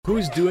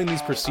Who's doing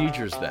these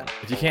procedures then?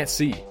 If you can't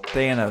see.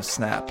 Thanos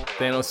snap.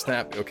 Thanos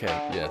snap. Okay,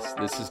 yes.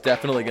 This is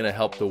definitely going to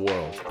help the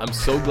world. I'm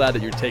so glad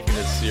that you're taking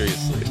this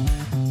seriously.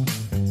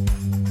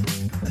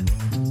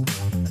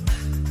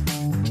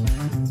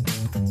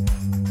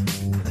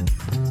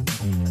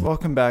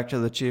 Welcome back to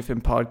the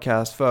Chiefin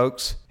Podcast,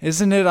 folks.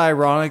 Isn't it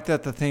ironic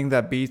that the thing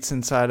that beats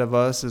inside of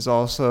us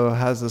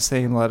has the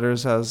same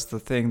letters as the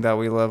thing that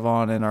we live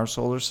on in our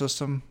solar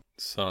system?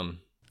 Sun.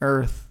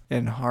 Earth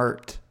and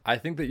heart. I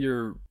think that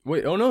you're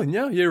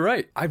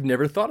right. I've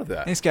never thought of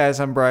that. Thanks, guys.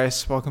 I'm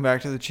Bryce. Welcome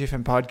back to the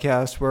Chiefin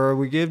Podcast, where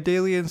we give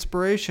daily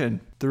inspiration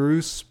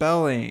through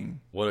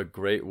spelling. What a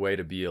great way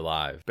to be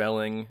alive.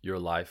 Spelling your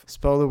life.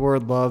 Spell the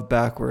word love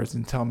backwards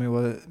and tell me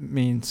what it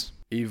means.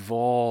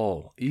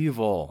 Evil.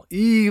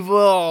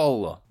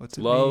 What's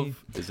it Love mean?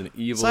 is an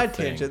evil Side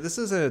thing. tangent. This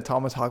isn't a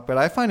Thomas Talk, but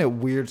I find it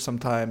weird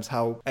sometimes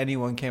how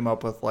anyone came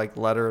up with like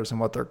letters and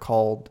what they're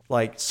called.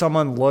 Like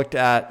someone looked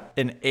at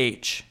an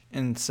H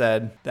and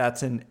said,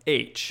 that's an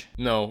H.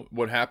 No,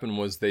 what happened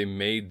was they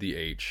made the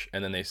H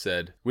and then they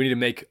said, we need to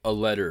make a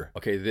letter.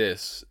 Okay,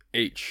 this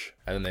H.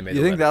 And then they made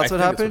You the think letter. that's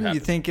what happened? You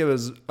think it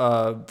was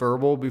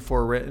verbal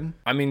before written?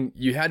 I mean,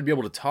 you had to be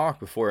able to talk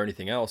before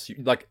anything else.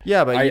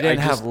 Yeah, but you didn't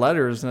have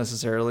letters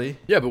necessarily.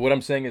 Yeah, but what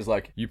I'm saying is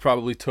like you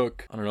probably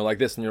took, I don't know, like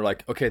this, and you're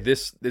like, okay,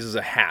 this is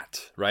a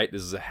hat, right?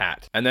 This is a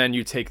hat. And then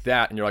you take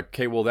that and you're like,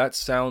 okay, well that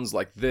sounds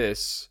like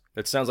this.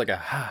 That sounds like a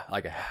ha,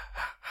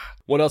 ha.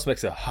 What else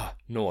makes a ha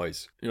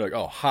noise? You're like,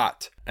 oh,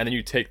 hot. And then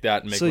you take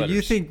that and make letters. So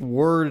you think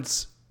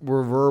words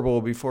were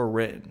verbal before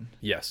written?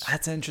 Yes.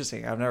 That's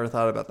interesting. I've never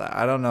thought about that.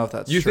 I don't know if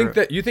that's true.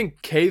 true. You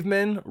think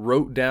cavemen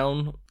wrote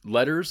down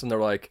letters and they're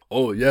like,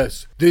 oh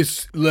yes,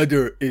 this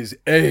letter is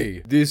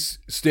A. This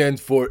stands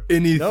for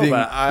anything. No,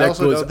 but I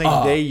also don't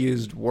think they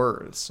used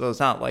words. So it's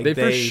not like they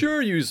for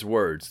sure used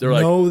words. They're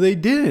like, no, they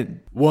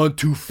didn't. Want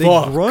to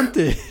fuck. They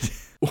grunted.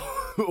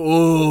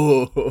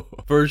 Oh,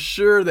 for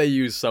sure they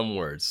use some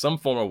words, some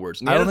form of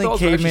words. I don't think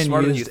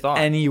cavemen used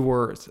any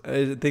words.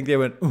 I think they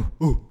went, ooh,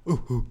 ooh,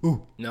 ooh, ooh,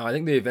 ooh. No, I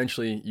think they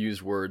eventually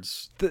used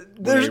words.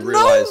 There's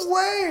no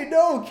way.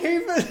 No,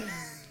 cavemen.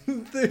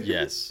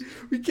 Yes.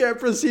 We can't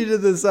proceed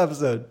in this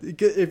episode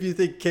if you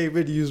think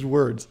cavemen used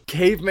words.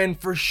 Cavemen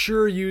for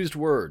sure used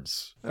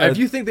words. If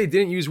you think they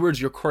didn't use words,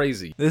 you're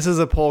crazy. This is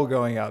a poll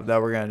going up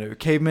that we're going to do.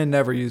 Cavemen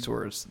never use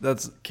words.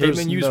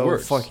 Cavemen use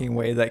words. Fucking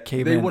way that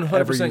cavemen they 100%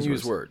 ever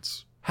use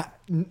words.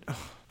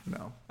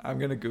 No, I'm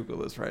going to Google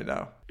this right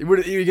now. You're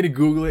going to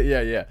Google it?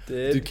 Yeah.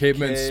 Do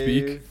cavemen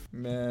speak?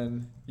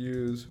 Cavemen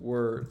use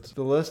words.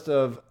 The list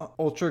of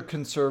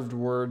ultra-conserved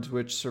words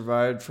which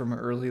survived from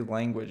early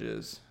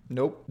languages.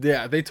 Nope.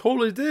 Yeah, they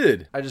totally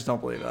did. I just don't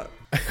believe that.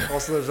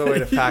 Also, there's no way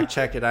to fact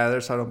check it either,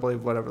 so I don't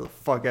believe whatever the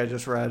fuck I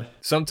just read.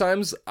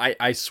 Sometimes,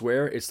 I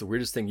swear, it's the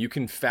weirdest thing. You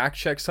can fact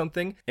check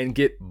something and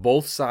get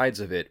both sides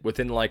of it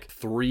within like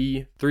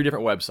three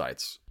different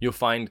websites. You'll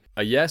find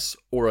a yes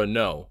or a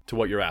no to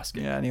what you're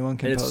asking. Yeah, anyone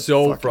can. And it's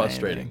so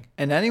frustrating. Anything.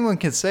 And anyone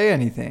can say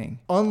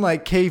anything,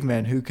 unlike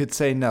cavemen who could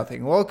say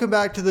nothing. Welcome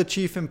back to the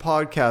Chiefin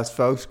Podcast,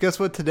 folks.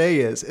 Guess what today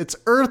is? It's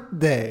Earth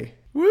Day.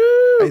 Woo!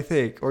 I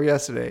think, or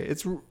yesterday.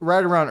 It's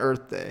right around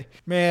Earth Day.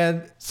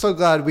 Man, so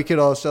glad we could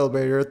all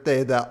celebrate Earth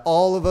Day, that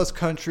all of us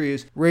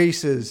countries,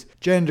 races,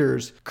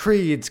 genders,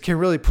 creeds can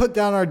really put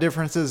down our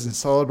differences and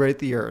celebrate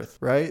the Earth,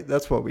 right?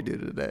 That's what we do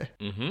today.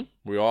 Mm-hmm.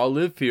 We all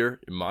live here.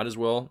 You might as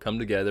well come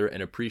together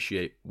and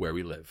appreciate where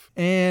we live.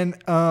 And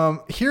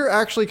here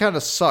actually kind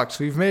of sucks.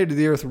 We've made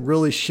the Earth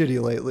really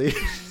shitty lately.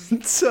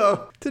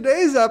 So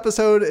today's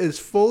episode is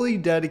fully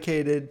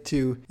dedicated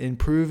to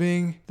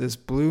improving this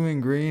blue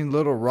and green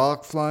little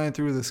rock flying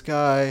through the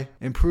sky,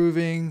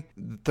 improving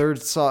the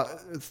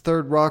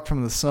third rock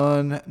from the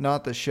sun,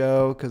 not the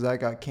show because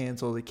that got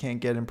canceled. It can't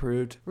get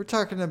improved. We're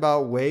talking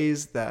about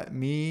ways that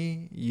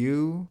me,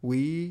 you,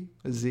 we,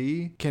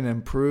 Z can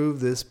improve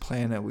this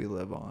planet we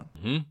live on.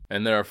 Mm-hmm.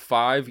 And there are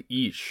 5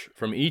 each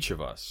from each of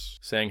us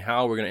saying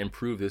how we're going to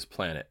improve this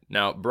planet.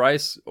 Now,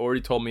 Bryce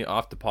already told me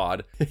off the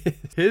pod,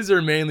 his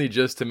are mainly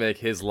just to make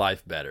his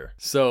life better.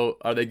 So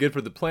are they good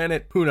for the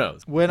planet? Who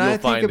knows? When I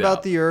think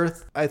about the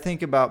Earth, I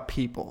think about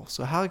people.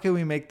 So how can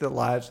we make the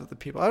lives of the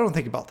people? I don't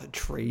think about the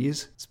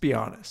trees. Let's be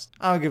honest.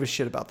 I don't give a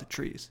shit about the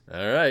trees.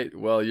 All right.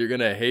 Well, you're going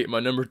to hate my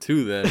number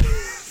 2 then.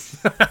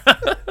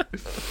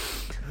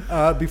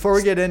 Before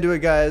we get into it,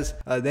 guys,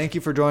 thank you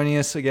for joining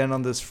us again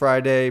on this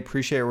Friday.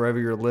 Appreciate it wherever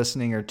you're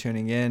listening or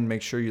tuning in.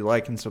 Make sure you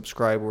like and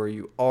subscribe where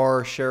you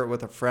are. Share it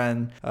with a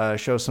friend.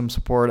 Show some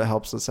support. It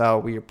helps us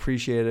out. We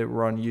appreciate it.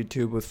 We're on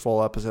YouTube with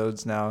full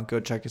episodes now. Go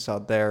check us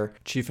out there.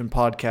 Chiefin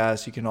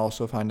Podcast. You can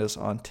also find us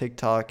on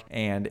TikTok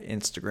and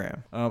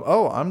Instagram.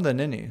 I'm the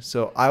ninny,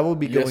 so I will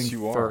be going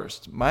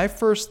first. My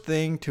first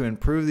thing to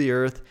improve the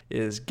Earth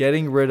is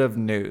getting rid of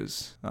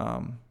news.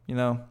 you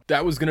know.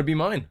 That was going to be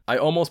mine. I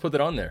almost put that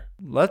on there.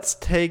 Let's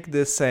take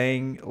this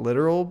saying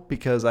literal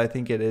because I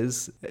think it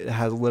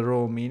has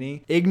literal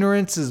meaning.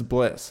 Ignorance is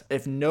bliss.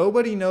 If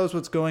nobody knows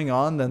what's going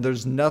on, then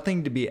there's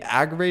nothing to be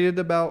aggravated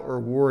about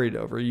or worried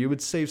over. You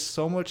would save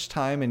so much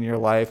time in your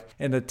life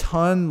and a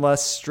ton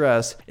less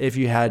stress if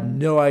you had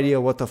no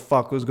idea what the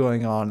fuck was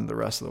going on in the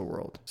rest of the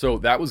world. So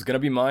that was going to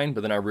be mine,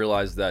 but then I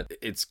realized that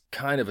it's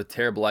kind of a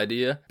terrible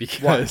idea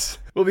because...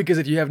 Well, because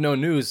if you have no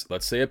news,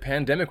 let's say a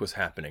pandemic was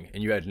happening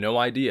and you had no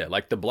idea,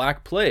 like the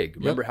Black Plague.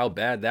 Remember how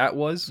bad that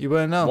was? You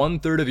wouldn't know.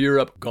 1/3 of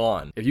Europe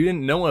gone. If you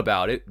didn't know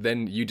about it,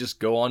 then you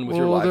just go on with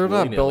your life. They're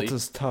not willy-nilly. built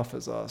as tough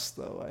as us,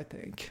 though, I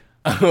think.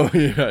 Oh,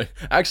 yeah.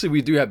 Actually,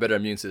 we do have better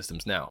immune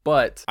systems now.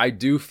 But I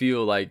do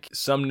feel like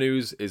some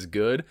news is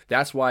good.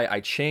 That's why I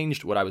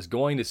changed what I was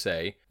going to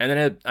say. And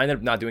then I ended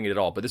up not doing it at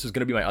all. But this was going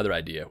to be my other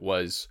idea,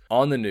 was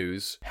on the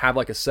news, have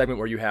like a segment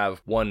where you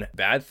have one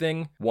bad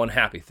thing, one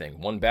happy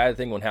thing, one bad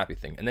thing, one happy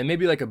thing. And then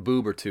maybe like a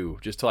boob or two,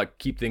 just to like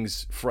keep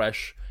things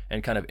fresh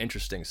and kind of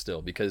interesting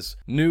still, because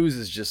news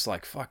is just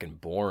like fucking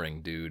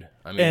boring, dude.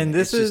 I mean,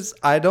 And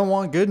I don't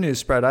want good news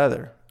spread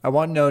either. I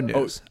want no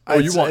news.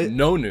 You want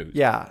no news?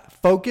 Yeah.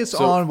 Focus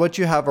on what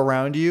you have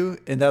around you,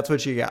 and that's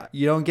what you got.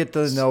 You don't get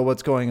to know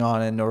what's going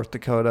on in North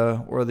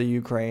Dakota or the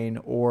Ukraine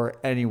or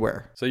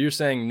anywhere. So you're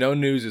saying no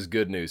news is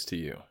good news to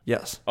you?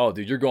 Yes. Oh,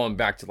 dude, you're going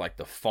back to like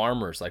the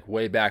farmers, like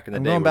way back in the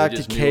I'm day. going back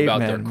to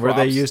cavemen, where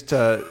they used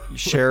to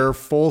share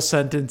full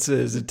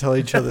sentences and tell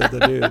each other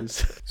the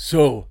news.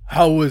 So,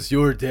 how was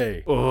your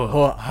day?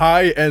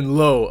 High and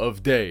low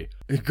of day.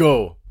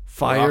 Go.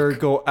 Fire Rock.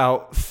 go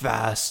out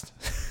fast.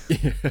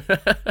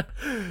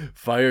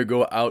 Fire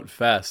go out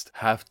fast.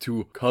 Have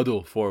to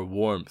cuddle for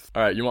warmth.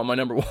 All right, you want my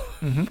number one?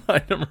 Mm-hmm.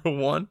 My number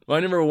one? My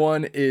number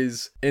one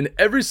is, in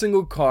every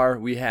single car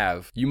we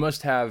have, you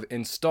must have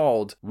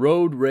installed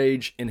road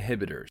rage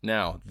inhibitors.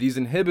 Now, these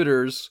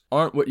inhibitors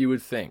aren't what you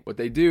would think. What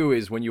they do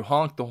is when you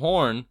honk the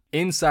horn,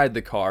 inside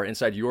the car,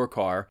 inside your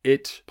car,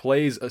 it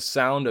plays a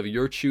sound of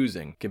your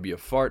choosing. It can be a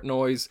fart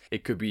noise.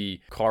 It could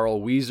be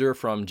Carl Weezer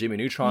from Jimmy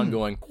Neutron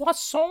going,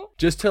 croissant,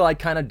 just to like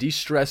kind of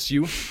de-stress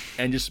you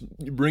and just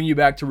bring you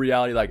back to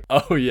reality. Like,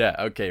 oh yeah,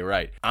 okay,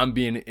 right. I'm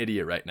being an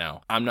idiot right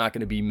now. I'm not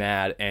going to be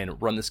mad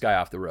and run this guy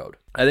off the road.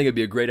 I think it'd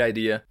be a great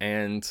idea,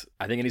 and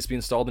I think it needs to be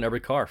installed in every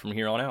car from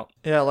here on out.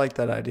 Yeah, I like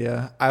that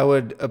idea. I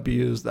would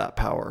abuse that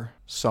power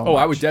so much. Oh,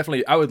 I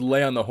would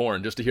lay on the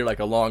horn just to hear like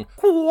a long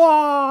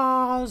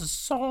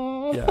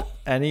croissant. Yeah.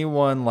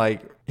 Anyone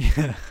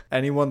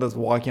that's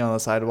walking on the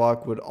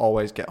sidewalk would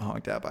always get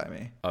honked at by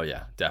me. Oh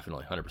yeah,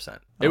 definitely, 100%.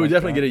 It would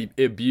definitely get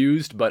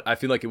abused, but I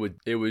feel like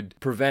it would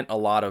prevent a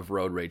lot of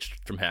road rage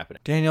from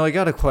happening. Daniel, I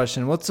got a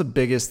question. What's the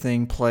biggest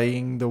thing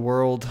plaguing the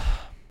world?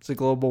 Is it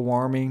global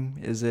warming?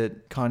 Is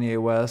it Kanye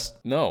West?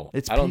 No,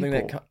 It's I don't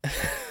think people.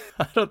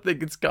 I don't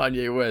think it's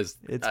Kanye West.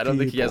 I don't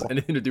think he has people.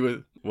 anything to do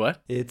with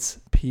what? It's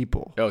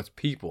people. Oh, it's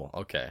people.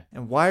 Okay.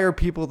 And why are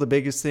people the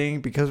biggest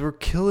thing? Because we're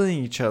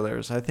killing each other.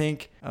 I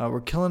think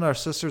we're killing our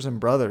sisters and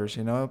brothers,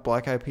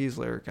 Black Eyed Peas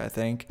lyric, I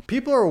think.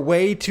 People are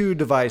way too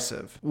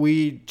divisive.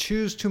 We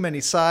choose too many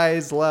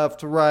sides,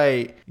 left,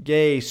 right,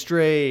 gay,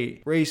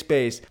 straight,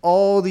 race-based.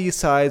 All these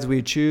sides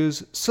we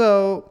choose.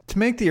 So to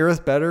make the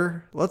earth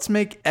better, let's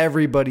make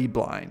everybody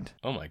blind.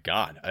 Oh my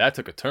God, that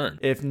took a turn.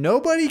 If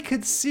nobody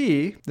could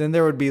see, then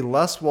there would be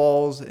less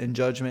walls and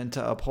judgment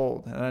to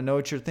uphold. And I know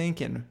what you're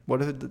thinking.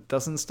 What if it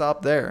doesn't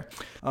stop there?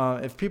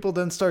 If people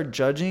then start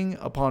judging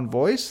upon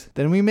voice,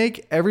 then we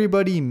make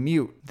everybody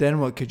mute. Then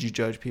what could you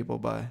judge people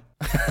by?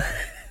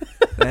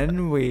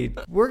 Then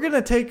we're going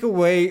to take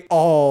away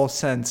all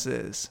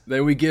senses.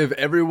 Then we give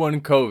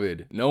everyone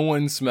COVID. No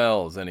one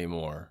smells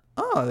anymore.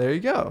 Oh, there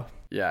you go.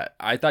 Yeah,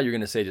 I thought you were going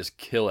to say just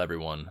kill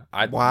everyone.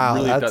 I Wow,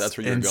 really that's thought that's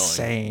where you were going.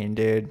 insane,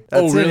 dude.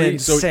 That's Oh, really? an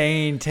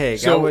insane take.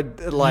 So I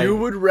would like. you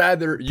would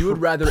rather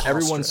everyone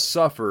preposterous.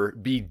 suffer,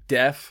 be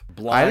deaf,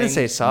 blind. I didn't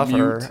say suffer.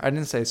 mute. I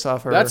didn't say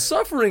suffer. That's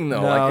suffering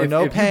though. No, no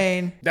if you-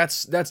 pain.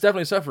 that's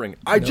definitely suffering.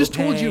 I just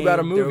told you about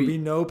a There would movie. be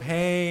no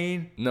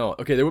pain. No,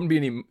 okay, there wouldn't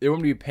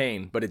be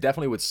pain, but it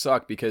definitely would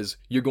suck because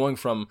you're going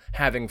from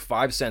having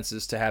 5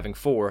 senses to having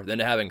 4, then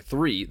to having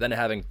 3, then to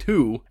having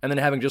 2, and then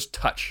to having just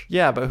touch.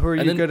 Yeah, but who are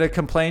you then- going to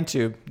complain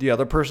to? The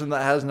other person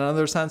that has none of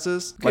their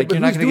senses? Okay, Like, but you're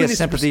not who's going to doing get these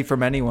sympathy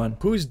from anyone.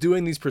 Who's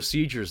doing these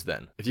procedures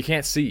then? If you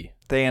can't see.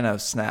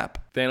 Thanos snap.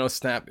 Thanos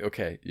snap.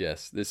 Okay,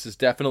 yes, this is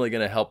definitely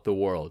going to help the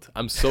world.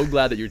 I'm so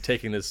glad that you're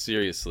taking this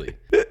seriously.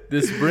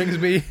 This brings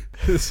me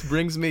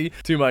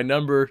to my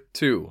number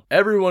 2.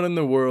 Everyone in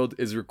the world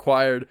is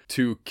required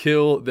to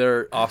kill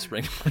their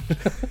offspring.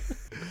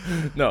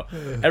 No,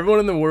 everyone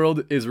in the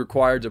world is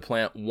required to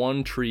plant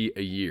 1 tree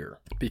a year.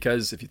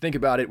 Because if you think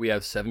about it, we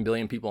have 7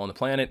 billion people on the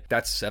planet.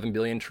 That's 7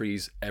 billion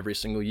trees every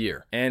single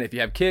year. And if you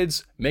have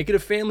kids, make it a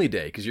family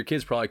day because your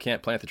kids probably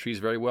can't plant the trees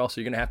very well.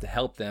 So you're going to have to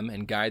help them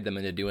and guide them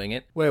into doing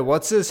it. Wait,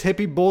 what's this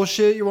hippie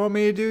bullshit you want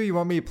me to do? You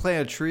want me to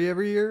plant a tree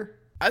every year?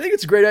 I think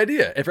it's a great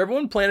idea. If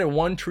everyone planted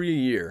 1 tree a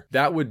year,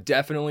 that would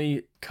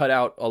definitely cut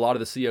out a lot of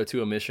the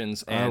CO2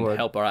 emissions and would.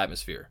 help our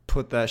atmosphere.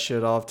 Put that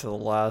shit off to the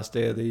last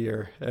day of the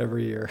year,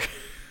 every year.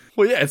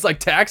 Well, yeah, it's like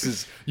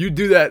taxes. You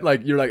do that,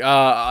 like, you're like,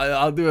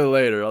 I'll do it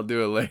later. I'll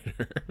do it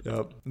later.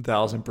 Yep,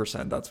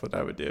 1,000%. That's what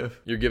I would do.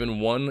 You're given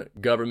one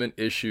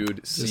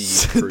government-issued Just seed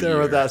sit per there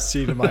year. with that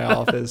seed in my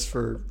office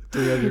for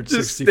 364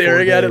 Just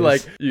staring days. at it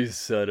like, you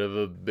son of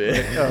a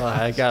bitch. Oh,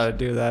 I gotta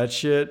do that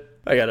shit.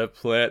 I gotta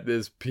plant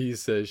this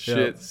piece of shit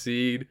Yep.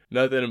 seed.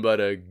 Nothing but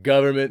a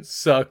government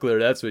suckler.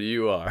 That's what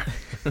you are.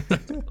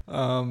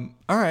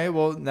 All right.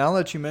 Well, now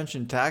that you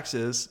mentioned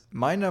taxes,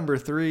 my number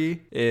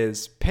 3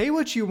 is pay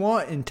what you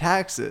want in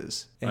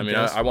taxes. I mean,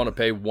 I want to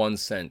pay 1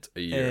 cent a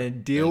year.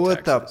 And deal in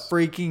with taxes. the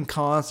freaking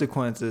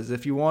consequences.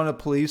 If you want a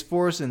police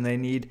force and they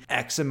need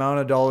X amount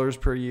of dollars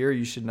per year,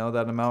 you should know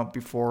that amount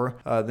before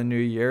the new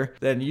year.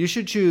 Then you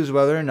should choose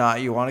whether or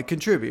not you want to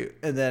contribute.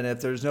 And then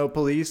if there's no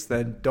police,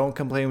 then don't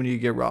complain when you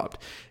get robbed.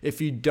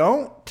 If you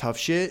don't, tough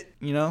shit,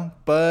 you know.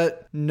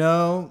 But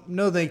no,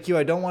 thank you.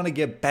 I don't want to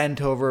get bent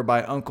over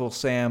by Uncle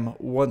Sam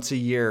once a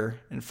year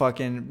and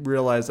fucking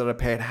realize that I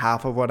paid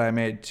half of what I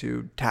made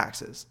to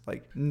taxes.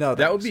 Like, no,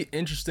 That would thanks. be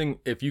interesting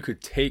if you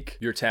could take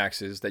your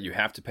taxes that you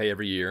have to pay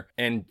every year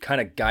and kind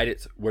of guide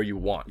it where you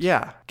want.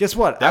 Yeah. Guess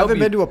what? That I would haven't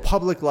be- been to a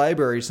public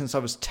library since I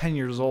was 10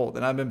 years old,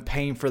 and I've been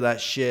paying for that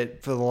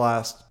shit for the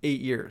last 8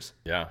 years.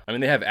 Yeah. I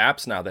mean, they have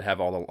apps now that have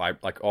all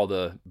the all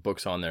the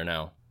books on there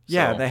now.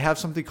 Yeah, So they have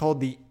something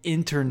called the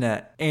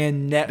internet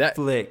and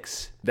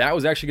Netflix. that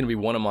was actually going to be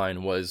one of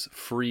mine, was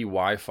free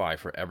Wi-Fi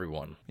for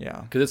everyone.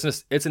 Yeah.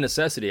 Because it's a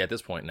necessity at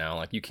this point now.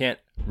 Like, you can't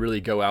really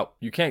go out.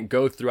 You can't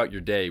go throughout your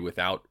day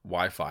without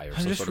Wi-Fi or I'm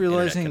some just sort of internet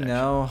realizing connection.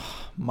 now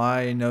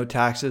my no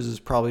taxes is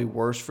probably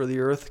worse for the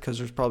earth because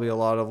there's probably a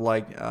lot of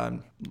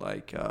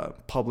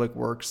public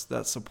works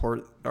that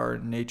support our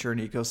nature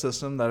and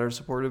ecosystem that are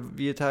supported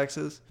via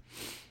taxes.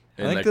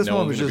 And, I think like, this no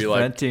one one's was gonna just be like-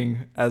 venting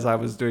as I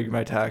was doing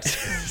my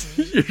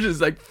taxes. You're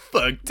just like,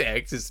 fuck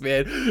taxes,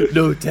 man.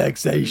 No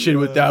taxation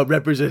without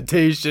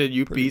representation,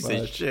 you piece of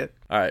much. shit.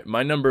 All right,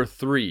 my number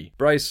 3.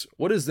 Bryce,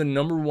 what is the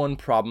number 1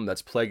 problem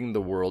that's plaguing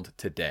the world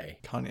today?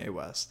 Kanye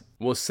West.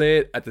 We'll say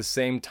it at the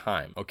same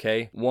time,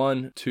 okay?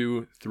 1,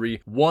 2,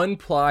 3.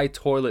 1-ply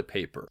toilet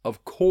paper.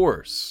 Of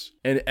course.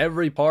 In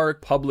every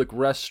park, public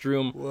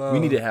restroom, we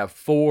need to have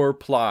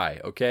 4-ply,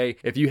 okay?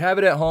 If you have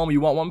it at home,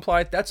 you want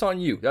 1-ply, that's on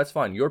you. That's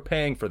fine. You're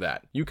paying for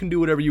that. You can do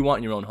whatever you want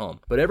in your own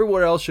home. But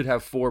everywhere else should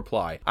have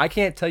 4-ply. I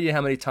can't tell you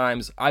how many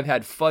times I've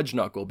had fudge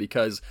knuckle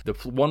because the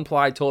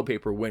 1-ply toilet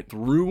paper went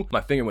through, my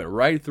finger went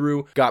right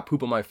through, got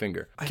poop on my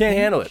finger. I can't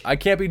handle it. I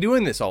can't be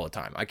doing this all the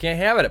time. I can't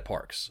have it at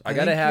parks. I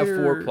gotta think have you're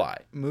 4-ply.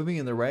 Moving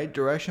in the right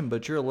direction,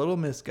 but you're a little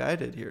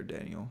misguided here,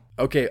 Daniel.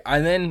 Okay,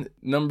 and then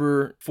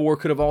number 4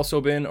 could have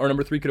also been, or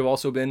number 3 could have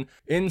also been,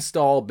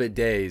 install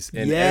bidets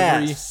in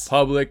every Yes.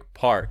 public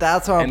park.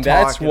 That's what I'm and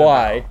that's talking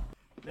why,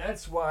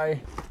 that's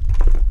why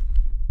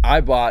I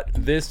bought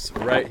this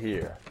right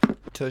here,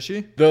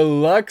 Tushy? the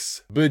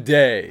Lux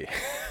bidet.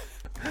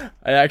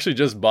 I actually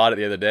just bought it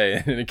the other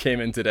day, and it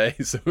came in today,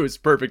 so it was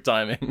perfect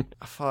timing.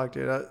 Fuck,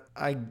 dude.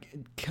 I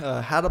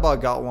had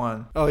about got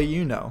one. Oh,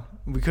 you know.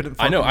 We couldn't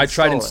I know. fucking I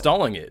tried install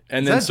it. installing it,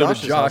 and Is then that so did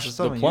Josh's house? Josh, I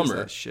still the haven't used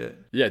plumber. that shit.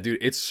 Yeah, dude,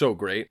 it's so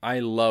great. I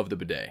love the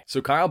bidet.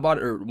 So Kyle bought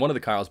it, or one of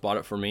the Kyles bought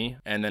it for me,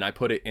 and then I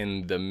put it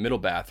in the middle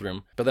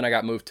bathroom. But then I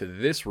got moved to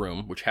this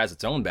room, which has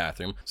its own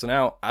bathroom. So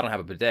now I don't have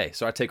a bidet.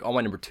 So I take all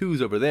my number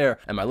 2s over there,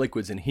 and my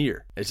liquids in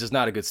here. It's just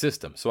not a good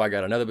system. So I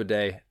got another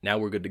bidet. Now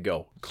we're good to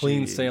go.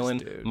 Clean Jeez, sailing.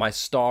 dude. My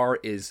star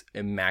is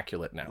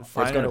immaculate now. Or it's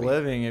Find gonna a be.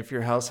 living if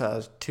your house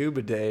has 2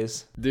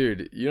 bidets.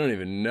 Dude, you don't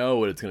even know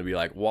what it's going to be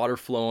like. Water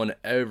flowing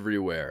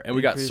everywhere. And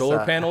we got Increase solar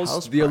that panels.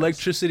 house The price.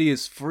 electricity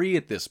is free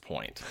at this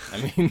point.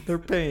 I mean, They're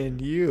paying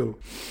you.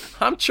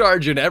 I'm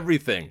charging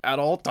everything at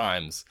all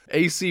times.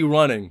 AC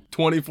running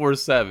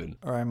 24/7.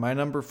 All right, my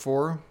number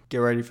 4. Get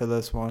ready for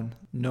this one.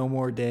 No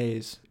more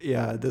days.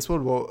 Yeah, this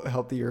one will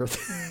help the earth.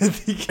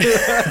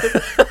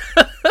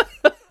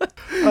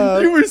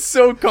 You were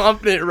so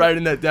confident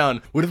writing that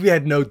down. What if we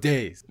had no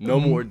days? No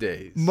more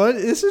days.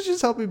 This is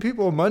just helping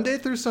people. Monday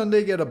through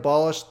Sunday get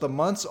abolished. The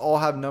months all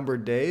have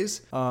numbered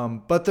days,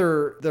 but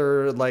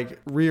they're like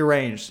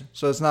rearranged.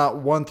 So it's not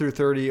 1 through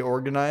 30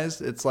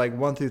 organized. It's like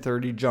 1 through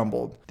 30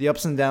 jumbled. The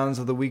ups and downs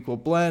of the week will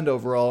blend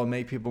overall and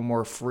make people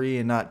more free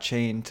and not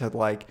chained to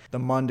like the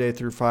Monday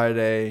through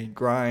Friday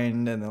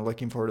grind and then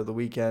looking forward to the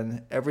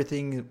weekend.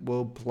 Everything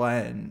will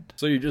blend.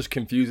 So you're just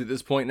confused at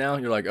this point now?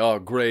 You're like, oh,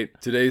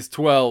 great. Today's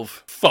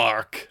 12.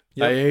 Fuck.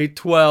 Yep. I hate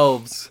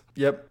 12s.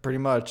 Yep, pretty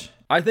much.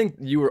 I think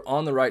you were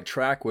on the right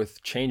track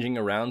with changing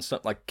around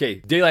something. Like, okay,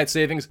 daylight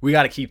savings, we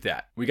got to keep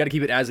that. We got to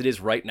keep it as it is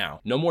right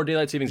now. No more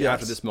daylight savings Yes.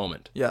 after this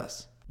moment.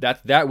 Yes.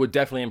 That would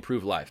definitely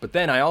improve life. But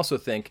then I also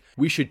think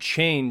we should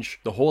change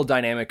the whole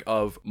dynamic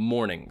of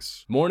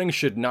mornings. Mornings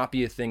should not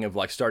be a thing of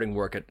like starting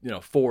work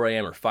at 4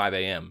 a.m. or 5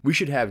 a.m. We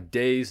should have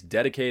days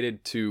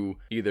dedicated to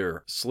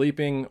either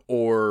sleeping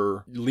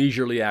or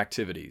leisurely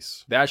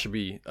activities. That should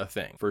be a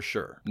thing for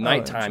sure.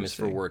 Nighttime is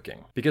for interesting.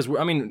 working. Because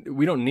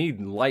we don't need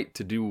light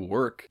to do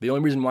work. The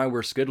only reason why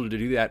we're scheduled to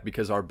do that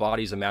because our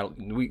bodies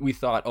we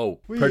thought,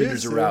 We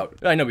predators used are to. out.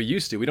 I know we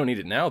used to. We don't need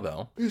it now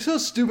though. It's so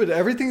stupid.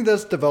 Everything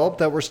that's developed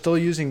that we're still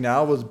using using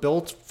now was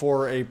built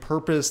for a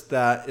purpose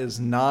that is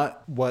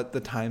not what the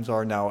times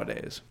are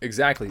nowadays.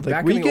 Exactly. Like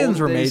Back in the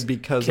weekends olden were days, made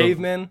because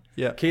cavemen.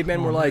 Yeah.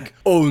 Cavemen were like,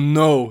 oh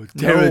no,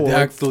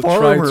 pterodactyl like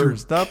tried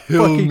farmers, to not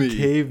kill fucking me.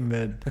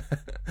 cavemen.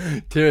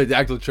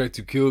 Pterodactyl tried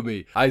to kill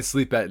me. I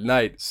sleep at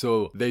night,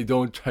 so they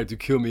don't try to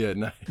kill me at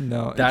night.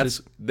 No,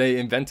 They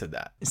invented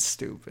that. it's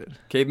stupid.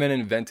 Cavemen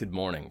invented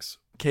mornings.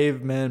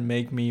 Cavemen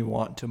make me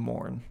want to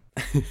mourn.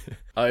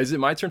 Is it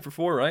my turn for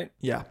 4, right?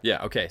 Yeah.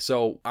 Yeah, okay.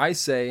 So I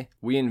say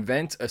we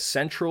invent a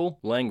central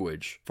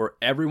language for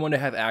everyone to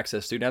have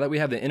access to. Now that we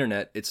have the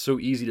internet, it's so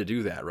easy to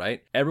do that,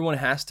 right? Everyone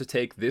has to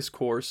take this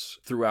course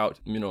throughout,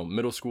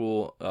 middle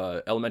school,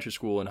 elementary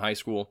school, and high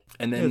school.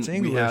 And then It's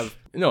English. we have...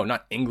 No,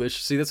 not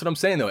English. See, that's what I'm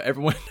saying, though.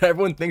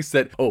 Everyone thinks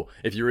that,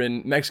 if you're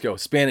in Mexico,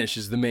 Spanish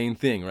is the main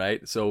thing,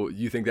 right? So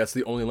you think that's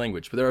the only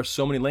language. But there are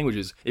so many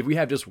languages. If we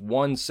have just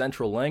one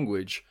central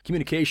language,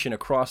 communication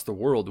across the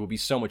world will be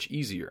so much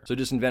easier. So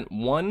just invent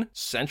one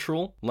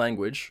central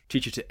language,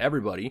 teach it to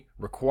everybody,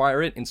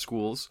 require it in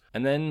schools,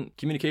 and then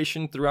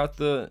communication throughout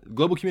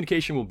global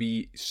communication will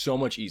be so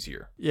much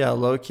easier. Yeah,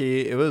 low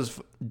key, it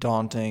was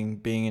daunting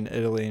being in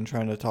Italy and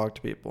trying to talk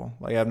to people.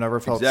 Like, I've never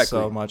felt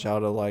so much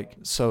out of, like,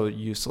 so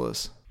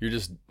useless. You're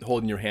just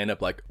holding your hand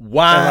up like,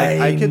 why? And,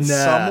 like, I could not?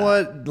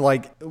 somewhat,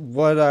 like,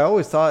 what I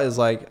always thought is,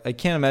 like, I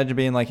can't imagine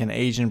being, like, an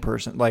Asian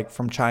person, like,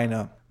 from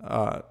China,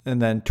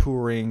 and then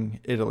touring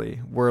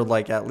Italy, where,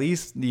 like, at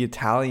least the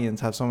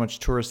Italians have so much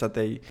tourists that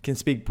they can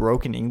speak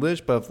broken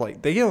English, but if,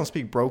 like, they don't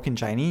speak broken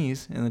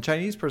Chinese, and the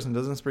Chinese person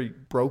doesn't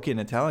speak broken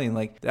Italian,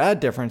 like, that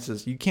difference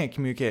is you can't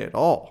communicate at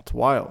all. It's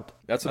wild.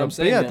 That's what I'm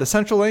saying. Yeah, man. the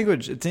central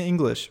language, it's in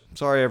English.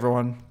 Sorry,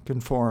 everyone.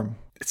 Conform.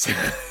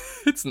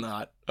 It's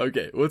not.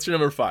 Okay, what's your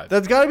number 5?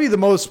 That's got to be the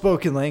most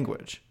spoken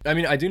language. I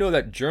mean, I do know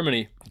that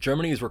Germany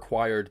is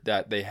required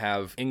that they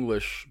have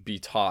English be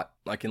taught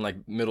like in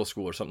like middle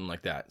school or something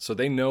like that. So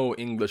they know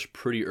English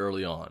pretty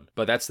early on.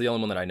 But that's the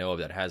only one that I know of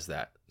that has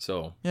that.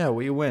 So yeah,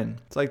 we win.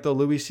 It's like the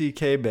Louis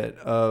C.K. bit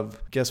of,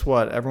 guess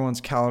what?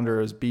 Everyone's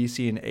calendar is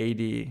BC and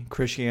AD.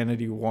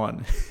 Christianity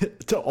won.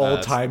 To all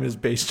time is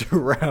based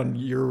around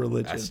your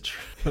religion. That's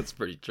true. That's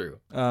pretty true.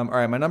 All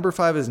right, my number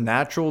 5 is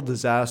natural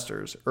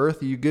disasters.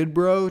 Earth, you good,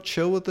 bro?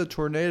 Chill with the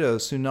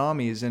tornadoes,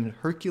 tsunamis, and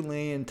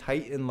Herculean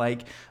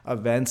Titan-like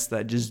events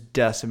that just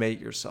decimate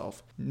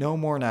yourself. No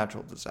more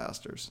natural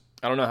disasters.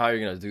 I don't know how you're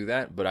going to do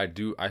that, but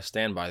I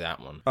stand by that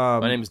one.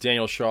 My name is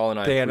Daniel Shaw, and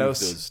I approve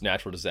those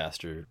natural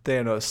disaster.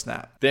 Thanos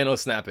snap. Thanos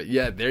snap it.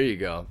 Yeah, there you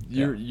go.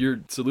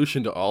 Your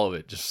solution to all of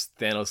it, just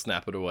Thanos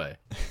snap it away.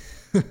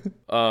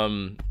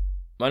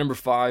 My number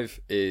 5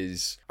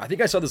 is, I think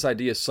I saw this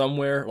idea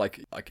somewhere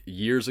like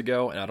years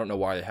ago, and I don't know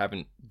why they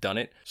haven't done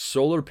it.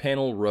 Solar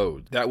panel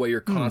road. That way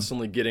you're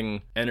constantly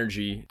getting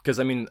energy.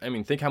 Because I mean,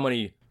 think how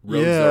many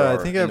roads there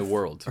are in the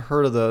world.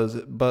 Heard of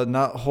those, but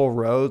not whole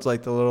roads,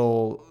 like the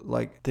little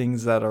like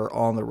things that are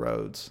on the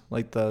roads,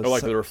 like the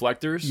the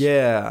reflectors.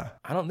 Yeah,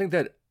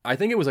 I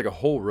think it was like a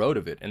whole road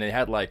of it, and they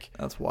had like,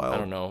 that's wild. I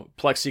don't know,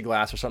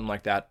 plexiglass or something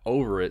like that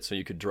over it so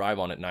you could drive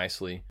on it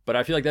nicely. But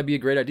I feel like that'd be a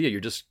great idea. You're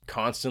just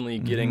constantly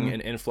getting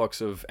an influx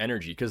of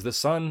energy because the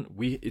sun,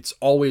 it's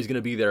always going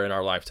to be there in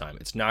our lifetime.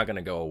 It's not going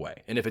to go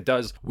away. And if it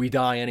does, we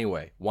die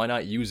anyway. Why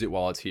not use it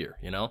while it's here,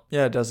 you know?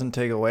 Yeah, it doesn't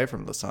take away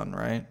from the sun,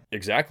 right?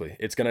 Exactly.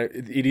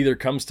 It either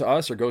comes to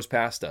us or goes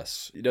past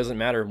us. It doesn't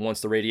matter. Once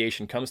the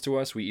radiation comes to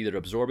us, we either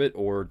absorb it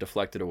or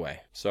deflect it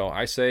away. So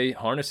I say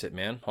harness it,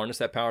 man. Harness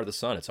that power of the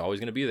sun. It's always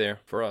going to be there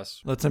for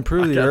us. Let's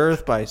improve the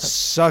earth by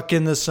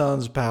sucking the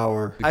sun's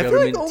power. I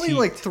feel like only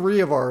like 3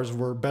 of ours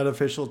were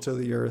beneficial to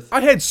the earth. I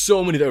had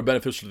so many that were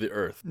beneficial to the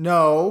earth.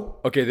 No.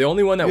 Okay, the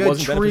only one that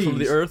wasn't beneficial to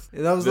the earth.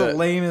 That was the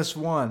lamest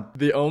one.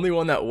 The only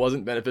one that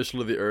wasn't beneficial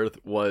to the earth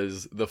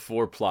was the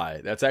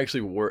 4-ply. That's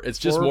actually it's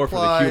just more for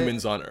the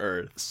humans on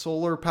earth.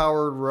 Solar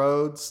powered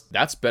roads.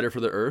 That's better for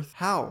the earth.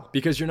 How?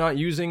 Because you're not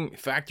using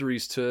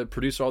factories to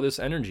produce all this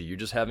energy. You're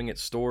just having it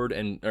stored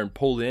or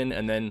pulled in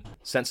and then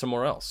sent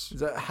somewhere else.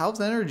 How's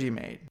energy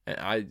made?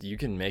 And you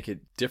can make it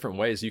different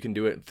ways. You can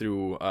do it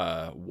through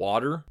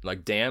water,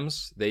 like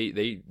dams.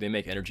 They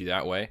make energy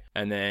that way.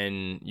 And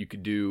then you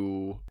could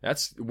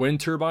that's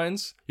wind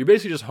turbines. You're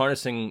basically just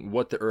harnessing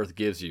what the earth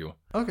gives you.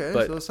 Okay,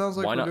 but so it sounds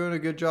like we're doing a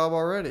good job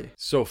already.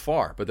 So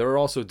far, but there are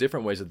also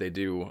different ways that they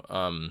do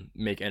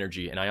make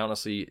energy, and I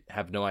honestly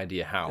have no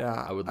idea how.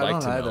 Yeah, I would like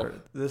to know.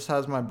 This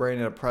has my brain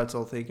in a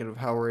pretzel thinking of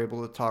how we're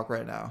able to talk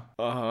right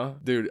now.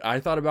 Dude, I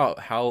thought about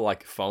how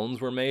like phones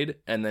were made,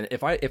 and then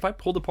if I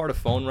pulled apart a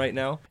phone right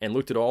now and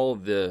looked at all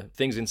of the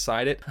things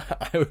inside it,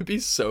 I would be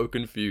so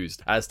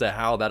confused as to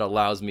how that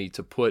allows me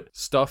to put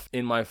stuff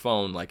in my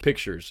phone, like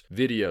pictures,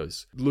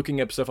 videos,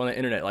 looking up stuff on the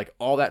internet, like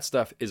all that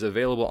stuff is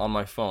available on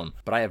my phone,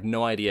 but I have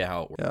no idea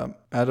how it works. Yeah,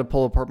 I had to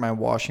pull apart my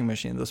washing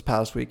machine this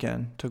past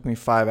weekend. Took me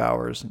 5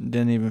 hours.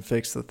 Didn't even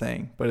fix the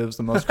thing. But it was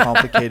the most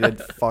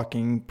complicated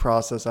fucking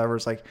process ever.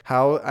 It's like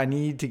how I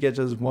need to get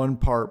just one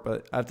part,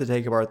 but I have to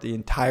take apart the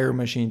entire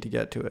machine to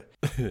get to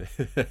it.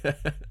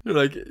 You're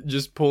like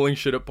just pulling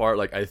shit apart.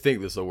 Like, I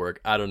think this will work.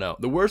 I don't know.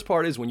 The worst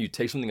part is when you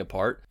take something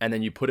apart and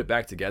then you put it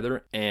back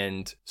together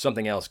and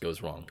something else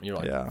goes wrong. And you're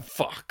like, Yeah.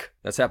 fuck.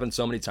 That's happened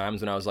so many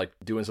times when I was like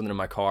doing something in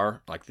my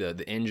car, like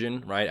the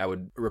engine, right? I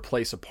would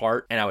replace a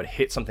part and I would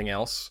hit something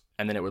else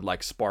and then it would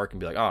like spark and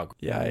be like, oh,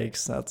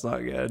 Yikes, that's not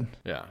good.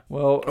 yeah.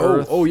 Well,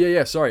 Earth.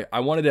 Yeah. Sorry,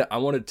 I wanted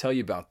to tell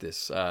you about this.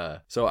 So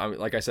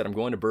like I said, I'm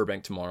going to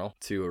Burbank tomorrow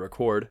to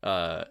record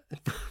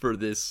for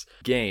this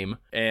game,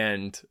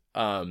 and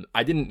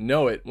I didn't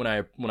know it when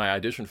I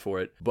auditioned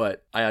for it,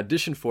 but I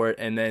auditioned for it,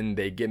 and then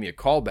they gave me a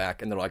call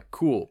back, and they're like,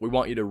 "Cool, we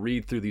want you to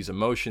read through these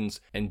emotions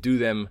and do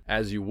them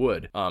as you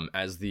would,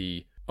 as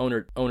the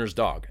owner's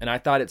dog." And I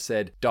thought it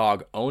said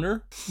dog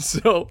owner.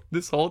 So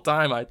this whole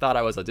time I thought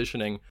I was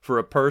auditioning for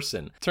a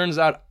person. Turns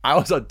out I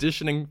was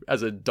auditioning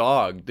as a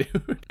dog,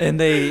 dude. And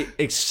they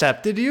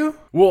accepted you?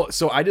 Well,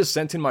 so I just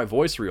sent in my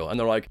voice reel and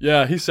they're like,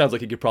 yeah, he sounds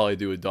like he could probably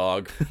do a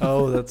dog.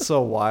 Oh, that's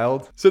so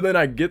wild. So then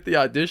I get the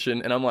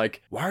audition and I'm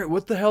like,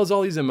 what the hell is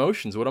all these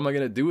emotions? What am I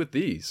going to do with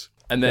these?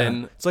 And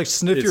then It's like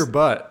sniff your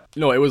butt.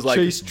 no, it was like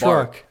Chase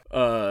bark,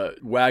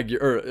 wag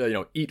your,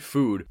 or, eat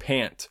food,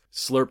 pant,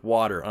 slurp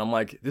water. And I'm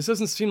like, this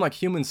doesn't seem like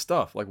human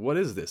stuff. Like, what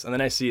is this? And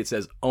then I see it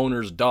says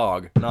owner's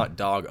dog, not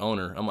dog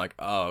owner. I'm like,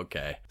 oh,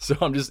 okay. So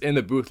I'm just in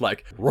the booth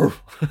like, woof.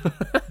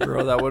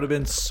 Bro, that would have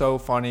been so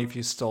funny if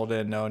you still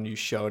didn't know and you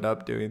showed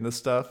up doing this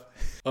stuff.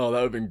 Oh, that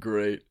would have been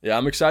great. Yeah,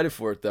 I'm excited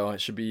for it though. It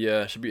should be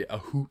a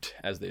hoot,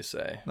 as they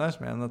say. Nice,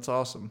 man. That's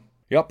awesome.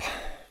 Yep.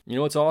 You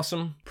know what's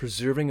awesome?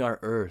 Preserving our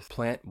earth.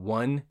 Plant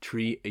 1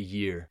 tree a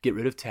year. Get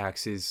rid of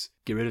taxes.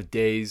 Get rid of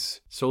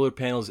days. Solar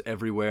panels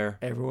everywhere.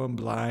 Everyone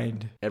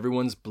blind.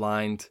 Everyone's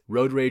blind.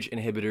 Road rage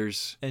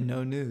inhibitors. And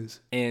no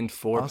news. And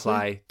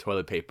 4-ply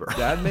toilet paper.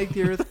 That'd make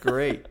the earth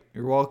great.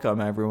 You're welcome,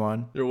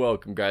 everyone. You're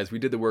welcome, guys. We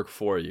did the work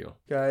for you.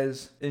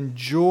 Guys,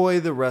 enjoy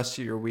the rest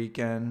of your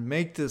weekend.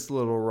 Make this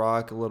little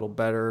rock a little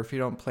better. If you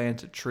don't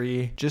plant a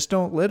tree, just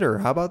don't litter.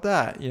 How about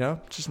that?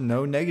 Just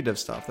no negative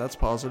stuff. That's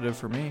positive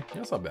for me.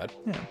 That's not bad.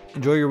 Yeah.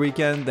 Enjoy your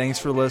weekend. Thanks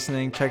for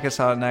listening. Check us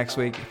out next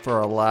week for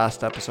our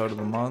last episode of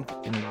the month,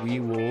 and we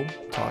will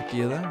talk to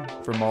you then.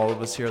 From all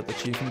of us here at the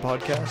Chiefin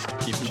Podcast,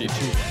 Keep it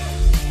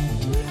cheap.